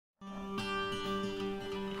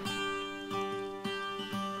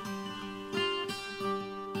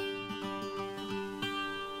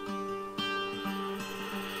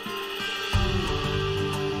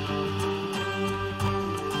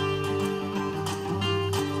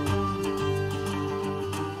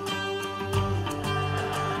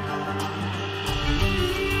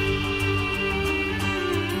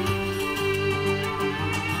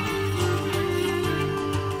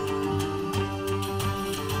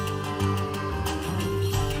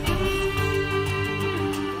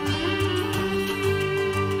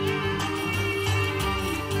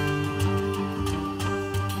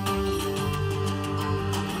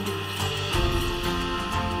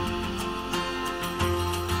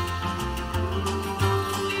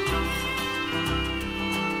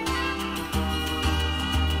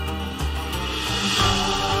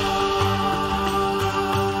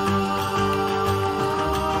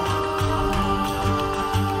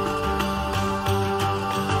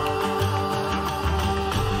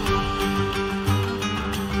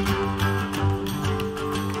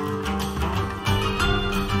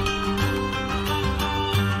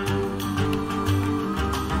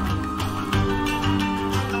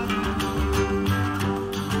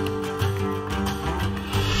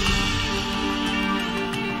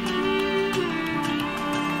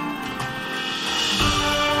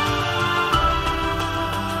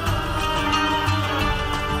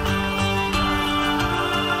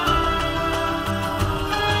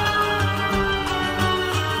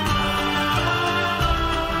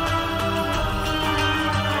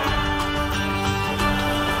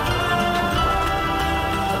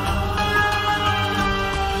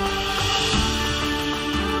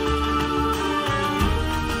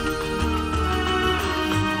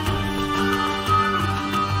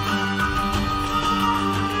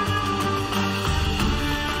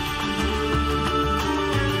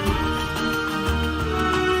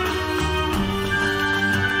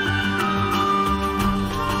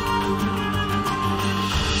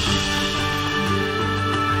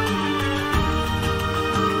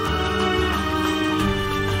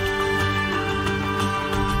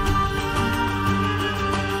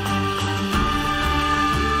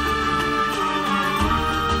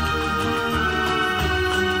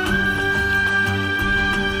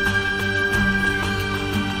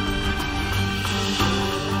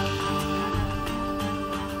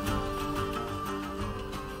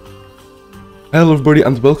Hello everybody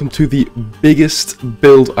and welcome to the biggest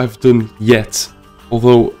build I've done yet,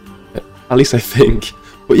 although at least I think.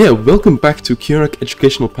 But yeah, welcome back to Kurak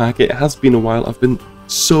Educational Park. It has been a while. I've been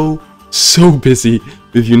so busy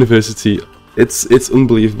with university. It's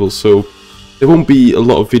unbelievable. So there won't be a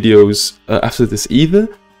lot of videos after this either.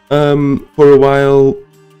 For a while.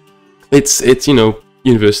 It's you know,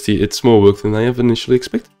 university. It's more work than I ever initially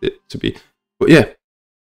expected it to be. But yeah.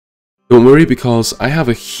 Don't worry, because I have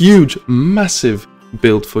a huge, massive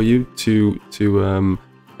build for you to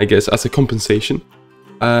I guess, as a compensation.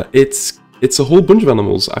 It's a whole bunch of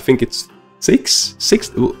animals. I think it's six.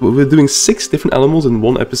 We're doing 6 different animals in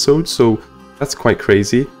one episode, so that's quite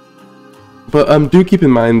crazy. But do keep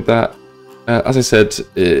in mind that, as I said,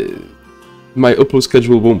 my upload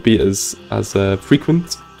schedule won't be as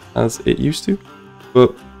frequent as it used to,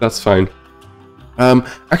 but that's fine.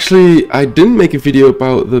 Actually, I didn't make a video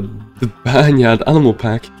about the Barnyard Animal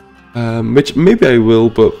Pack, which maybe I will,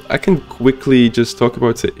 but I can quickly just talk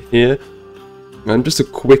about it here. And just a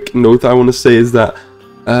quick note that I want to say is that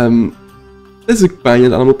there's a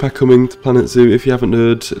Barnyard Animal Pack coming to Planet Zoo. If you haven't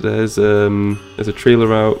heard, there's a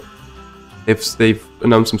trailer out. If they've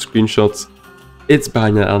announced some screenshots, it's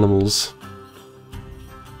Barnyard Animals.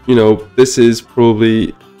 You know, this is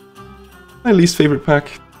probably my least favorite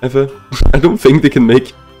pack ever. I don't think they can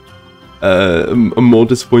make a more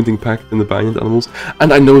disappointing pack than the Barnyard Animals,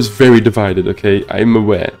 and I know it's very divided. Okay, I'm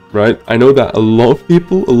aware, right? I know that a lot of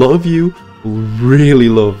people, a lot of you, really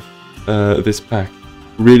love this pack,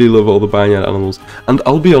 really love all the Barnyard Animals, and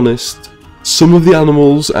I'll be honest, some of the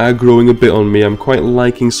animals are growing a bit on me. I'm quite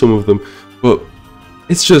liking some of them, but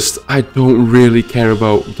it's just I don't really care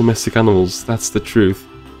about domestic animals. That's the truth.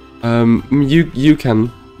 You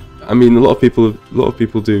can. I mean, a lot of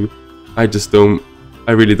people do. I just don't.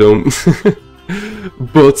 I really don't.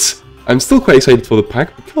 But I'm still quite excited for the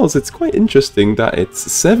pack because it's quite interesting that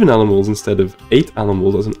it's 7 animals instead of 8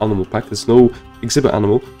 animals as an animal pack. There's no exhibit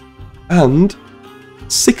animal, and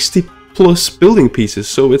 60 plus building pieces.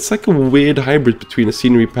 So it's like a weird hybrid between a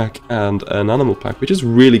scenery pack and an animal pack, which is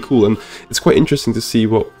really cool, and it's quite interesting to see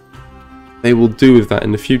what they will do with that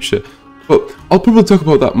in the future. But I'll probably talk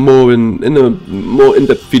about that more in a more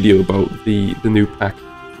in-depth video about the new pack.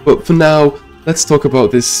 But for now, let's talk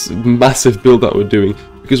about this massive build that we're doing,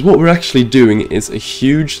 because what we're actually doing is a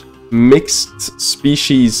huge mixed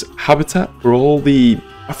species habitat for all the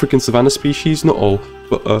African Savannah species, not all,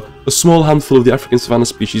 but a small handful of the African Savannah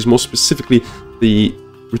species, more specifically the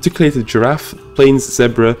Reticulated Giraffe, Plains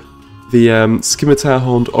Zebra, the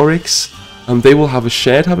Scimitar-Horned Oryx, and they will have a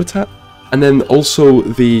shared habitat. And then also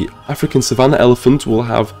the African Savannah Elephant will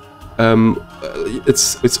have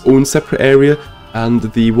its own separate area, and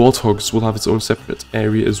the Warthogs will have its own separate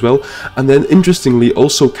area as well. And then interestingly,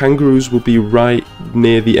 also kangaroos will be right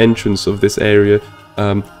near the entrance of this area.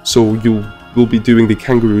 So you will be doing the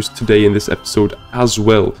kangaroos today in this episode as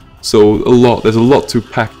well. So there's a lot to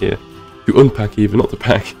pack here, to unpack even, not to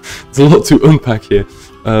pack. There's a lot to unpack here.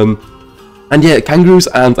 And yeah, kangaroos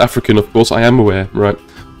and African, of course, I am aware, right?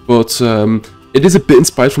 But it is a bit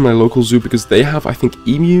inspired from my local zoo because they have, I think,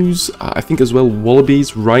 emus, I think as well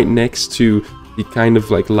wallabies right next to the kind of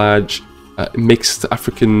like large mixed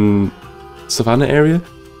African savannah area.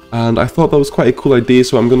 And I thought that was quite a cool idea,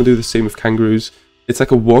 so I'm going to do the same with kangaroos. It's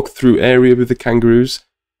like a walk-through area with the kangaroos.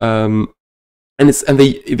 And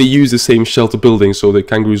they use the same shelter building, so the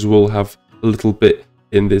kangaroos will have a little bit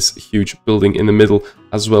in this huge building in the middle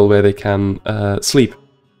as well where they can sleep.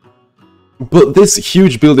 But this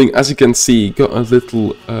huge building, as you can see, got a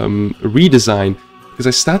little redesign, because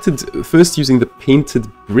I started first using the painted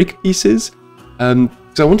brick pieces,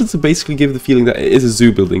 because I wanted to basically give the feeling that it is a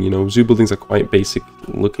zoo building. You know, zoo buildings are quite basic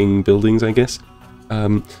looking buildings, I guess.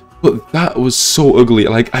 But that was so ugly.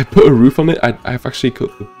 Like, I put a roof on it. I've actually cut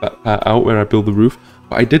that part out where I build the roof,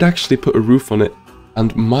 but I did actually put a roof on it,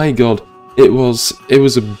 and my god, it was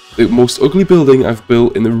the most ugly building I've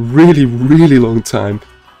built in a really long time.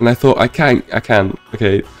 And I thought, okay,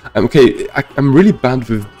 I'm really bad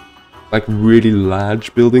with like really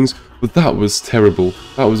large buildings, but that was terrible.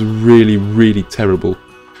 That was really terrible.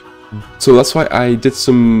 So that's why I did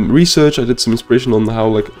some research, I did some inspiration on how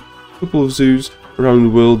like a couple of zoos around the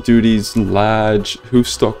world do these large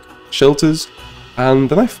hoofstock shelters. And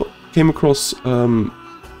then I came across a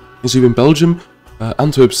zoo in Belgium,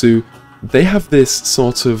 Antwerp Zoo. They have this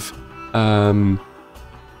sort of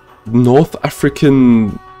North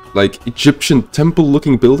African, like Egyptian temple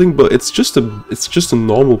looking building, but it's just a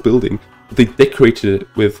normal building. They decorated it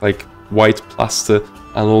with like white plaster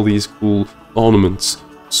and all these cool ornaments.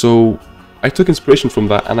 So I took inspiration from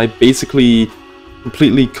that, and I basically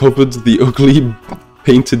completely covered the ugly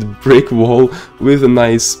painted brick wall with a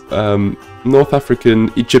nice North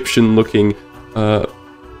African, Egyptian-looking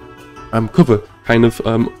cover, kind of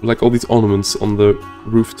like all these ornaments on the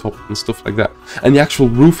rooftop and stuff like that. And the actual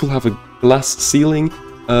roof will have a glass ceiling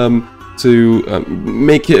to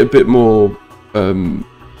make it a bit more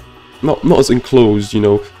not as enclosed, you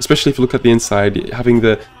know. Especially if you look at the inside, having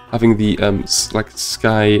the like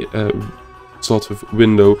sky sort of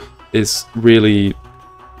window is really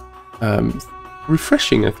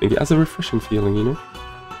refreshing. I think it has a refreshing feeling, you know.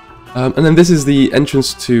 And then this is the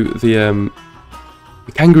entrance to the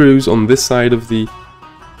kangaroos on this side of the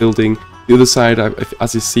building. The other side,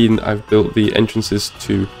 as you've seen, I've built the entrances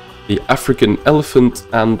to the African elephant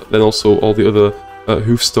and then also all the other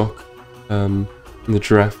hoof stock and the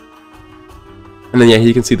giraffe. And then yeah, here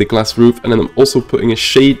you can see the glass roof, and then I'm also putting a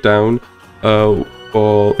shade down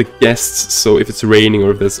for the guests, so if it's raining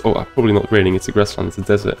or if there's, probably not raining, it's a grassland, it's a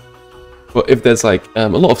desert. But if there's like a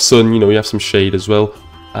lot of sun, you know, you have some shade as well.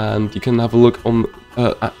 And you can have a look on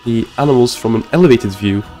at the animals from an elevated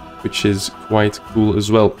view, which is quite cool as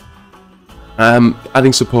well.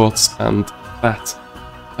 Adding supports and that.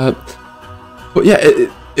 But yeah,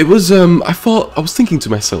 it was, I was thinking to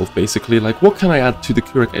myself, basically, like, what can I add to the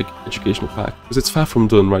Kurak Education Park? Because it's far from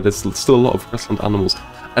done, right? There's still a lot of grassland animals.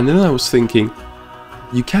 And then I was thinking,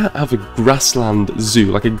 you can't have a grassland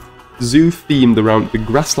zoo, like a zoo themed around the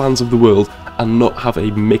grasslands of the world, and not have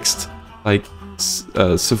a mixed, like,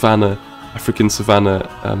 savannah, African savannah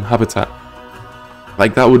habitat.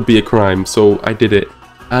 Like, that would be a crime, so I did it.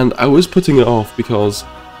 And I was putting it off because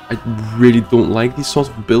I really don't like these sorts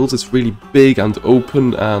of builds. It's really big and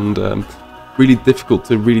open and really difficult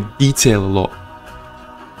to really detail a lot.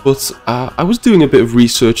 But I was doing a bit of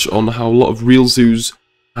research on how a lot of real zoos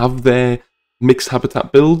have their mixed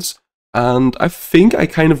habitat builds, and I think I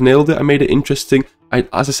kind of nailed it. I made it interesting.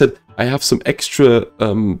 As I said, I have some extra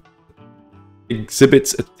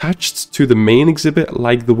exhibits attached to the main exhibit,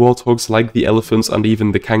 like the warthogs, like the elephants, and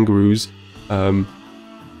even the kangaroos. And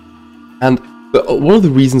one of the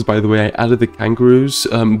reasons, by the way, I added the kangaroos,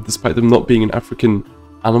 despite them not being an African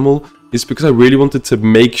animal, is because I really wanted to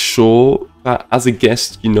make sure that as a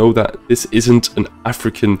guest, you know that this isn't an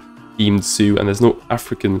African-themed zoo, and there's no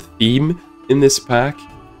African theme in this park.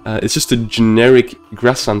 It's just a generic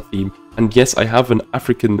grassland theme. And yes, I have an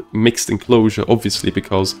African mixed enclosure, obviously,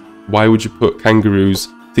 because why would you put kangaroos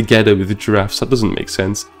together with the giraffes? That doesn't make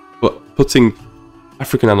sense. But putting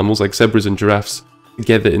African animals like zebras and giraffes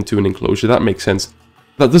together into an enclosure, that makes sense.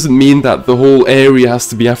 That doesn't mean that the whole area has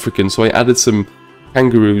to be African, so I added some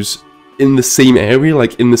kangaroos in the same area,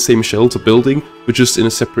 like in the same shelter building, but just in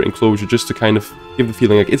a separate enclosure, just to kind of give the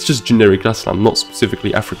feeling like it's just generic grassland, not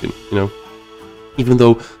specifically African, you know? Even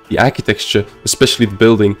though the architecture, especially the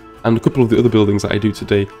building, and a couple of the other buildings that I do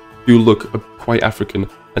today, do look quite African.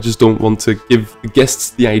 I just don't want to give the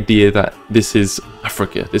guests the idea that this is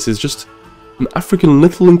Africa. This is just an African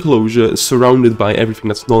little enclosure surrounded by everything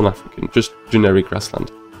that's non-African, just generic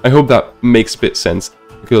grassland. I hope that makes a bit sense,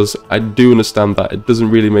 because I do understand that it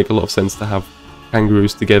doesn't really make a lot of sense to have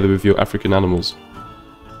kangaroos together with your African animals.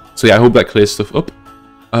 So yeah, I hope that clears stuff up.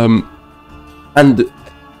 And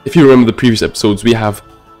if you remember the previous episodes, we have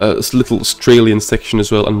a little Australian section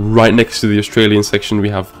as well, and right next to the Australian section we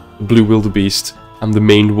have the blue wildebeest and the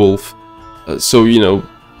maned wolf. So, you know,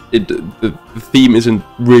 the theme isn't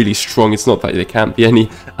really strong. It's not that there can't be any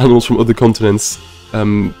animals from other continents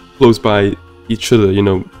close by each other, you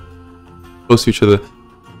know, close to each other.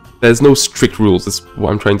 There's no strict rules, that's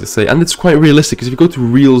what I'm trying to say. And it's quite realistic, because if you go to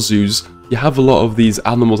real zoos, you have a lot of these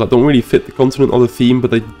animals that don't really fit the continent or the theme,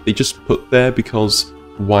 but they just put there because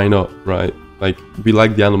why not, right? Like, we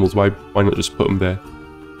like the animals, why not just put them there?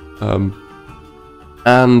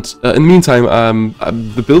 And in the meantime,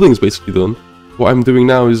 the building's basically done. What I'm doing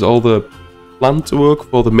now is all the plant work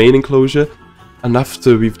for the main enclosure, and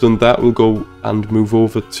after we've done that, we'll go and move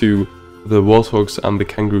over to the warthogs and the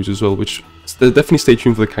kangaroos as well, which definitely stay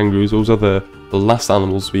tuned for the kangaroos. Those are the last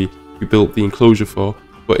animals we built the enclosure for.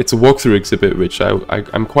 But it's a walkthrough exhibit, which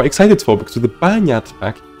I'm quite excited for, because with the Barnyard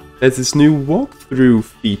pack, there's this new walkthrough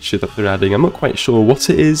feature that they're adding. I'm not quite sure what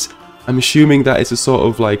it is. I'm assuming that it's a sort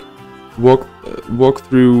of like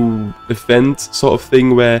walkthrough event sort of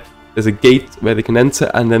thing, where there's a gate where they can enter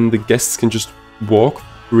and then the guests can just walk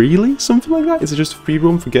freely, something like that. Is it just free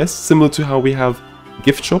roam for guests, similar to how we have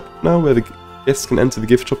gift shop now, where the guests can enter the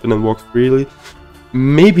gift shop and then walk freely?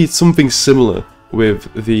 Maybe it's something similar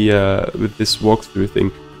with the with this walkthrough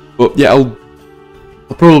thing. But yeah, I'll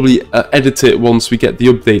probably edit it once we get the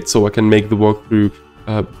update, so I can make the walkthrough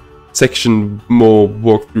section more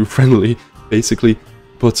walkthrough friendly, basically.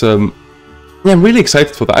 But Yeah, I'm really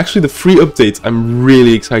excited for that. Actually, the free update I'm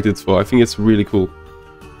really excited for. I think it's really cool.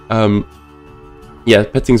 Yeah,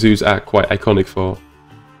 petting zoos are quite iconic for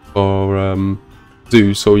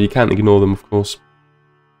zoos, so you can't ignore them, of course.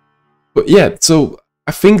 But yeah, so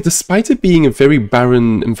I think despite it being a very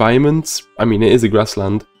barren environment, I mean, it is a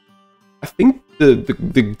grassland, I think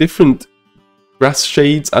the different grass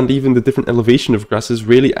shades and even the different elevation of grasses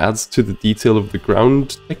really adds to the detail of the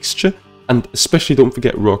ground texture. And especially don't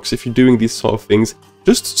forget rocks. If you're doing these sort of things,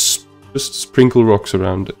 just sprinkle rocks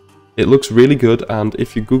around it. It looks really good, and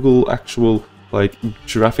if you Google actual like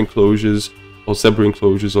giraffe enclosures or zebra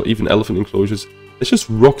enclosures or even elephant enclosures, it's just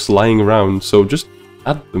rocks lying around, so just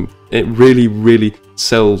add them. It really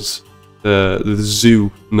sells the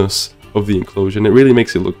zoo-ness of the enclosure, and it really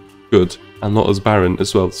makes it look good and not as barren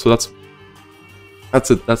as well. So that's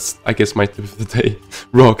I guess my tip of the day.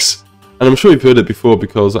 Rocks. And I'm sure you've heard it before,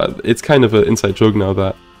 because it's kind of an inside joke now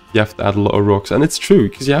that you have to add a lot of rocks. And it's true,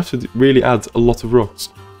 because you have to really add a lot of rocks.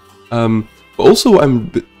 But also,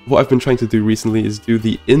 what I've been trying to do recently is do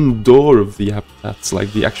the indoor of the habitats,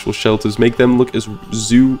 like the actual shelters, make them look as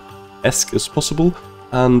zoo-esque as possible.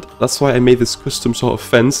 And that's why I made this custom sort of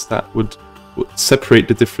fence that would separate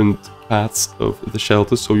the different parts of the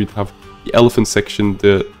shelter. So you'd have the elephant section,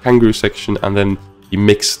 the kangaroo section, and then the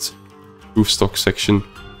mixed roofstock section,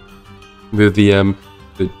 with the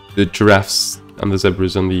giraffes and the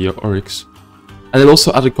zebras and the oryx, and then also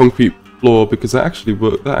add a concrete floor, because that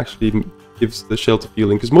actually gives the shelter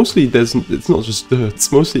feeling. Because mostly it's not just dirt;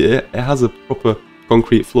 it's mostly it has a proper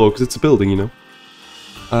concrete floor because it's a building, you know.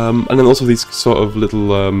 And then also these sort of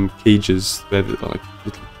little cages, they're like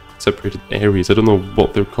little separated areas. I don't know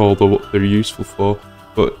what they're called or what they're useful for,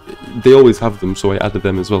 but they always have them, so I added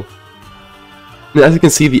them as well. And as you can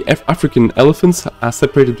see, the African elephants are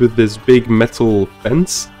separated with this big metal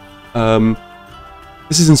fence.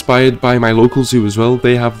 This is inspired by my local zoo as well.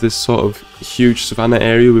 They have this sort of huge savanna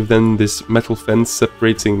area with then this metal fence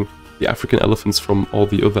separating the African elephants from all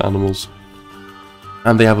the other animals.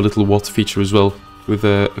 And they have a little water feature as well, with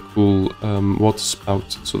a cool water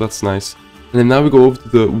spout, so that's nice. And then now we go over to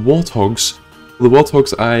the warthogs. The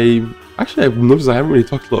warthogs, I've noticed I haven't really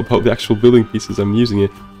talked a lot about the actual building pieces I'm using here,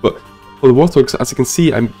 but for the warthogs, as you can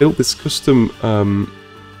see, I built this custom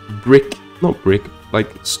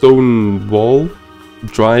like stone wall,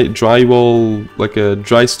 dry wall, like a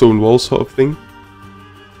dry stone wall sort of thing.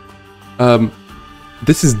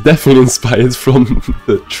 This is definitely inspired from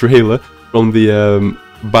the trailer, from the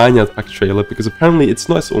Barnyard Pack trailer, because apparently it's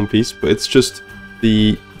not its own piece, but it's just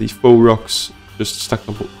the faux rocks just stacked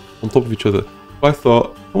up on top of each other. So I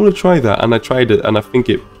thought, I want to try that, and I tried it, and I think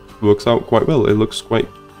it works out quite well. It looks quite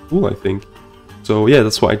cool, I think. So yeah,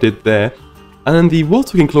 that's what I did there. And then the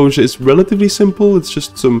warthog enclosure is relatively simple. It's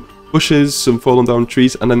just some bushes, some fallen down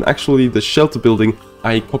trees, and then actually the shelter building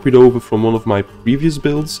I copied over from one of my previous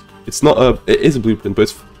builds. It is a blueprint,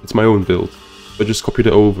 but it's my own build. I just copied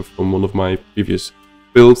it over from one of my previous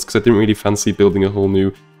builds because I didn't really fancy building a whole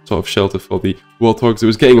new sort of shelter for the warthogs. It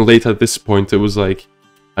was getting late at this point. It was like,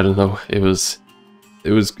 I don't know, it was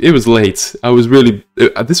late. I was really,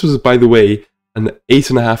 this was, by the way, an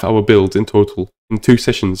 8.5 hour build in total in 2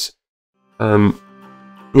 sessions. Yeah,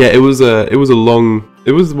 it was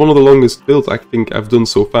one of the longest builds I think I've done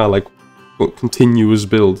so far, like continuous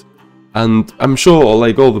build. And I'm sure,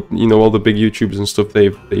 like all the big YouTubers and stuff,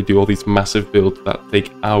 they do all these massive builds that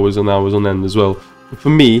take hours and hours on end as well. But for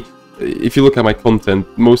me, if you look at my content,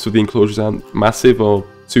 most of the enclosures aren't massive or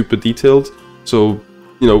super detailed, so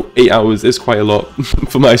 8 hours is quite a lot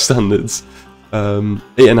for my standards.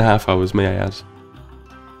 8.5 hours, may I add.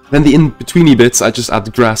 Then the in-betweeny bits, I just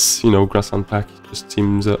add grass, grassland pack, just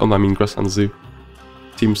seems, grassland zoo.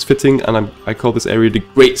 Seems fitting, and I call this area the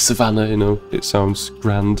Great Savannah, it sounds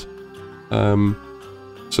grand.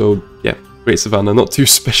 So yeah, Great Savannah, not too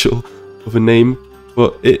special of a name,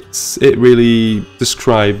 but it really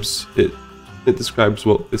describes it describes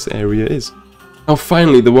what this area is. Now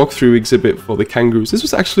finally, the walkthrough exhibit for the kangaroos. This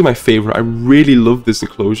was actually my favorite. I really love this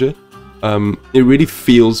enclosure. It really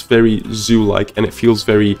feels very zoo-like, and it feels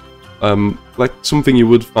very like something you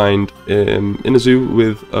would find in a zoo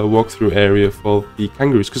with a walkthrough area for the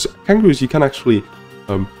kangaroos. Because kangaroos you can actually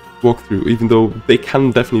walk through, even though they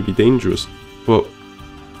can definitely be dangerous. But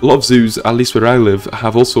a lot of zoos, at least where I live,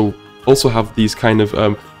 have also have these kind of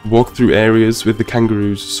walkthrough areas with the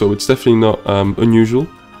kangaroos. So it's definitely not unusual.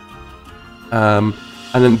 And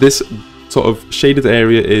then this sort of shaded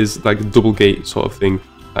area is like a double gate sort of thing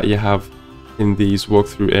that you have in these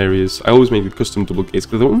walkthrough areas. I always make the custom double gates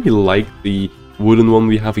because I don't really like the wooden one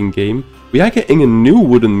we have in game. We are getting a new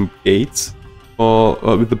wooden gate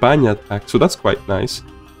with the Barnyard Pack, so that's quite nice.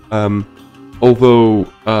 Although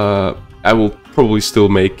I will probably still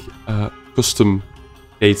make custom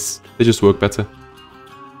gates. They just work better.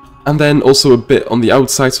 And then also a bit on the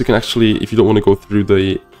outside, so you can actually, if you don't want to go through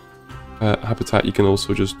the habitat, you can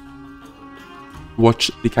also just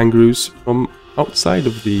watch the kangaroos from outside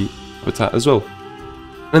of the habitat as well.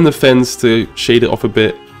 And the fence to shade it off a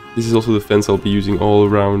bit. This is also the fence I'll be using all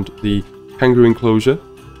around the kangaroo enclosure.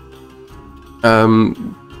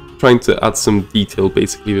 Trying to add some detail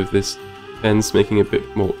basically with this fence, making it a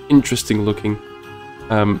bit more interesting looking.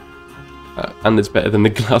 And it's better than the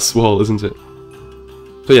glass wall, isn't it?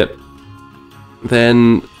 So yeah.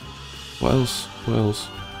 Then what else? What else?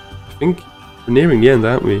 I think we're nearing the end,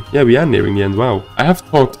 aren't we? Yeah, we are nearing the end. Wow. I have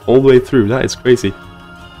talked all the way through. That is crazy.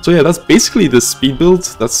 So yeah, that's basically the speed build.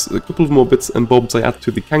 That's a couple of more bits and bobs I add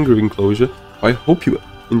to the kangaroo enclosure. I hope you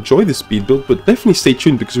enjoy this speed build, but definitely stay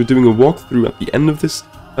tuned because we're doing a walkthrough at the end of this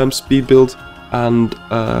speed build. And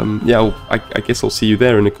yeah, I guess I'll see you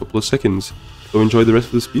there in a couple of seconds. So enjoy the rest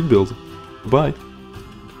of the speed build. Bye.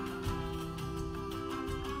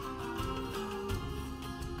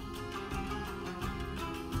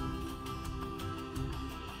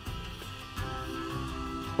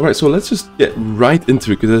 Alright, so let's just get right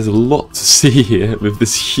into it because there's a lot to see here with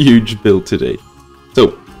this huge build today.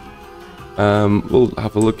 So, we'll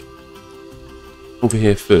have a look over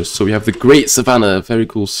here first. So we have the Great Savannah, very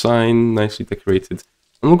cool sign, nicely decorated.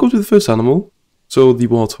 And we'll go to the first animal. So the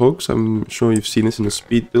warthogs, I'm sure you've seen this in the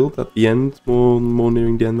speed build at the end, more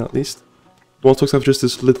nearing the end at least. Warthogs have just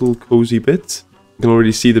this little cozy bit. You can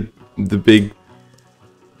already see the big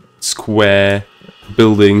square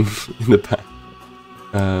building in the back.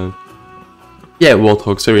 Yeah,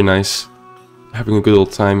 warthogs, very nice. Having a good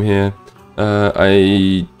old time here.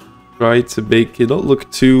 I tried to make it not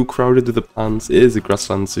look too crowded with the plants. It is a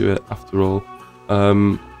grassland zoo after all.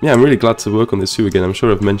 Yeah, I'm really glad to work on this zoo again. I'm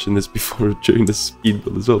sure I've mentioned this before during the speed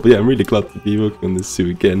build as well. But yeah, I'm really glad to be working on this zoo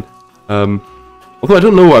again. Although I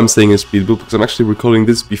don't know what I'm saying in speed build because I'm actually recording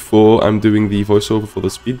this before I'm doing the voiceover for the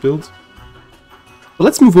speed build. But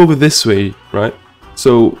let's move over this way, right?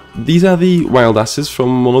 So these are the wild asses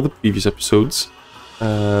from one of the previous episodes.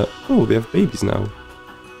 Oh, they have babies now.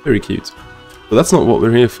 Very cute. But that's not what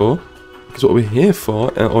we're here for. Because what we're here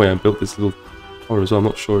for... oh yeah, I built this little tower as well. I'm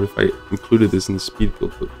not sure if I included this in the speed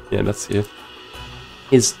build, but yeah, that's here.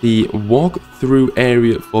 Is the walk-through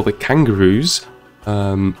area for the kangaroos.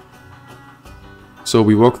 So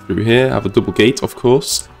we walk through here, have a double gate, of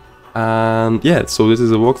course. And yeah, so this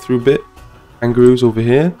is a walk-through bit. Kangaroos over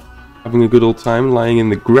here. Having a good old time lying in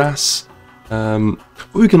the grass. But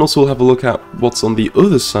we can also have a look at what's on the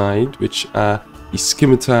other side, which are the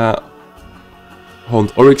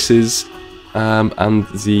Scimitar-Horned Oryxes and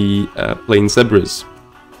the plain zebras.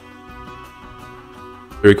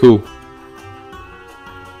 Very cool.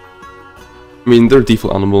 I mean, they're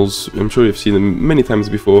default animals. I'm sure you've seen them many times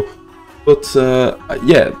before. But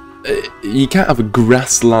yeah, you can't have a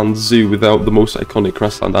grassland zoo without the most iconic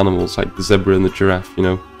grassland animals like the zebra and the giraffe, you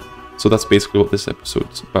know. So that's basically what this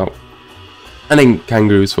episode's about. And then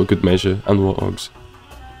kangaroos for good measure, and warthogs.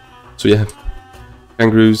 So yeah,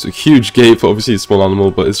 kangaroos, a huge gate for obviously a small animal,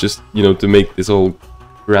 but it's just, you know, to make this all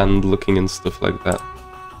grand looking and stuff like that.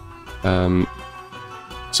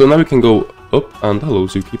 So now we can go up, and hello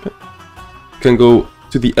zookeeper. We can go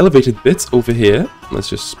to the elevated bit over here. Let's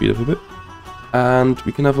just speed up a bit. And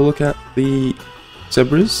we can have a look at the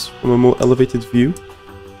zebras from a more elevated view.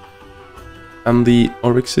 And the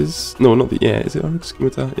oryxes. No, not the... yeah, is it oryx?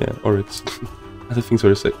 Scimitar? Yeah, oryx. I had to think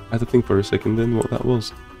for a second then what that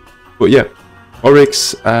was. But yeah,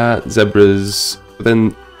 oryx, zebras. But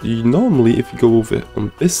then normally if you go over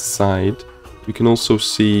on this side, you can also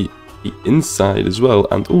see the inside as well.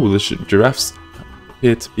 And oh, the giraffes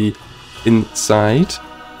appear to be inside.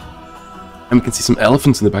 And we can see some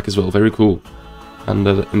elephants in the back as well. Very cool. And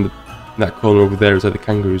in that corner over there is where the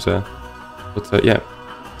kangaroos are. But yeah.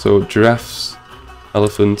 So giraffes,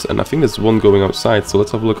 elephants, and I think there's one going outside, so let's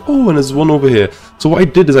have a look. Oh, and there's one over here. So what I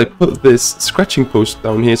did is I put this scratching post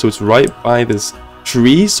down here, so it's right by this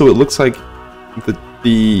tree, so it looks like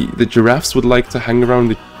the giraffes would like to hang around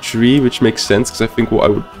the tree, which makes sense, because I think what I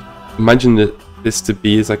would imagine this to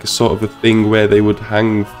be is like a sort of a thing where they would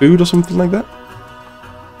hang food or something like that.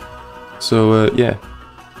 So yeah.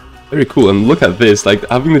 Very cool, and look at this, like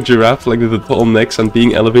having the giraffe like with the tall necks and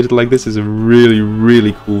being elevated like this is a really,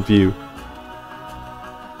 really cool view.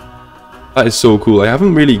 That is so cool. I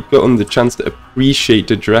haven't really gotten the chance to appreciate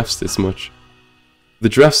the giraffes this much. The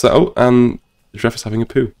giraffes are out, and the giraffe is having a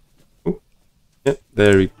poo. Oh, yeah,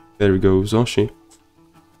 there he goes, or she.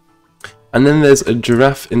 And then there's a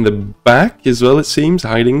giraffe in the back as well, it seems,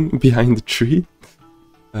 hiding behind the tree.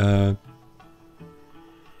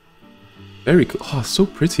 Very cool. Oh, so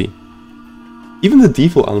pretty. Even the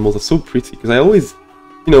default animals are so pretty, because I always,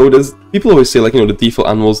 you know, people always say, like, you know, the default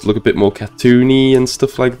animals look a bit more cartoony and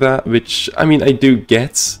stuff like that, which, I mean, I do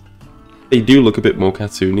get. They do look a bit more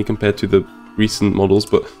cartoony compared to the recent models,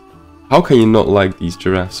 but how can you not like these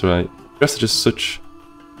giraffes, right? Giraffes are just such,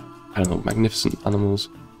 I don't know, magnificent animals.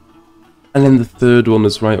 And then the third one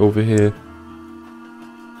is right over here,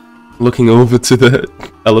 looking over to the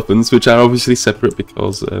elephants, which are obviously separate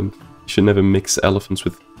because you should never mix elephants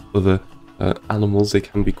with other animals. They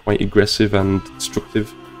can be quite aggressive and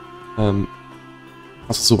destructive. That's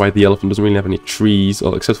also why the elephant doesn't really have any trees,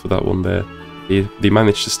 or except for that one there. They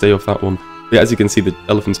managed to stay off that one. But as you can see, the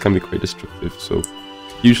elephants can be quite destructive, so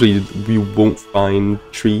usually we won't find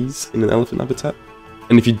trees in an elephant habitat.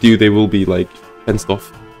 And if you do, they will be, like, fenced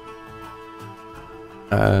off.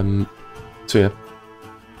 So yeah.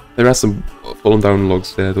 There are some fallen down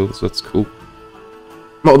logs there, though, so that's cool.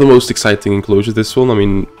 Not the most exciting enclosure, this one. I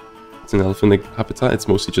mean, it's an elephant habitat. It's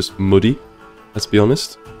mostly just muddy, let's be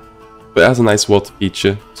honest. But it has a nice water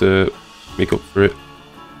feature to make up for it.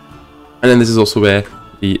 And then this is also where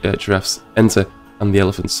the giraffes enter, and the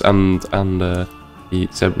elephants, and the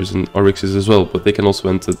zebras and oryxes as well. But they can also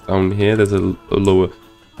enter down here. There's a lower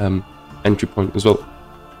entry point as well.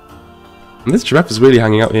 And this giraffe is really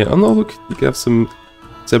hanging out here. Oh no, look, you can have some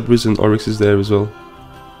zebras and oryxes there as well.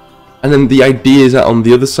 And then the idea is that on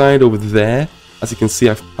the other side over there, as you can see,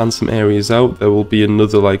 I've planned some areas out. There will be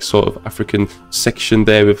another, like, sort of African section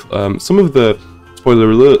there with some of the, spoiler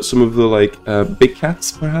alert, some of the, like, big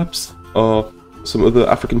cats perhaps, or some other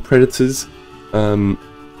African predators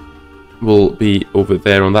will be over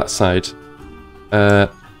there on that side. But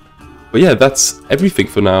yeah, that's everything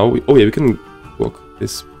for now. Oh yeah, we can walk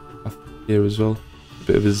this path here as well. A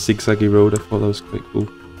bit of a zigzaggy road. I thought that was quite cool.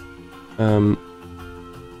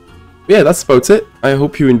 Yeah, that's about it. I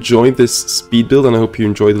hope you enjoyed this speed build, and I hope you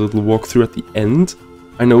enjoyed the little walkthrough at the end.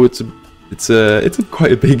 I know it's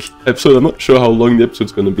quite a big episode. I'm not sure how long the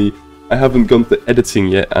episode's going to be. I haven't gone to editing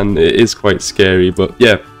yet, and it is quite scary. But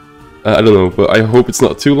yeah, I don't know. But I hope it's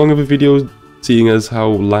not too long of a video, seeing as how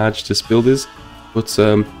large this build is. But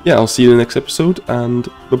yeah, I'll see you in the next episode, and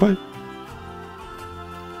bye bye.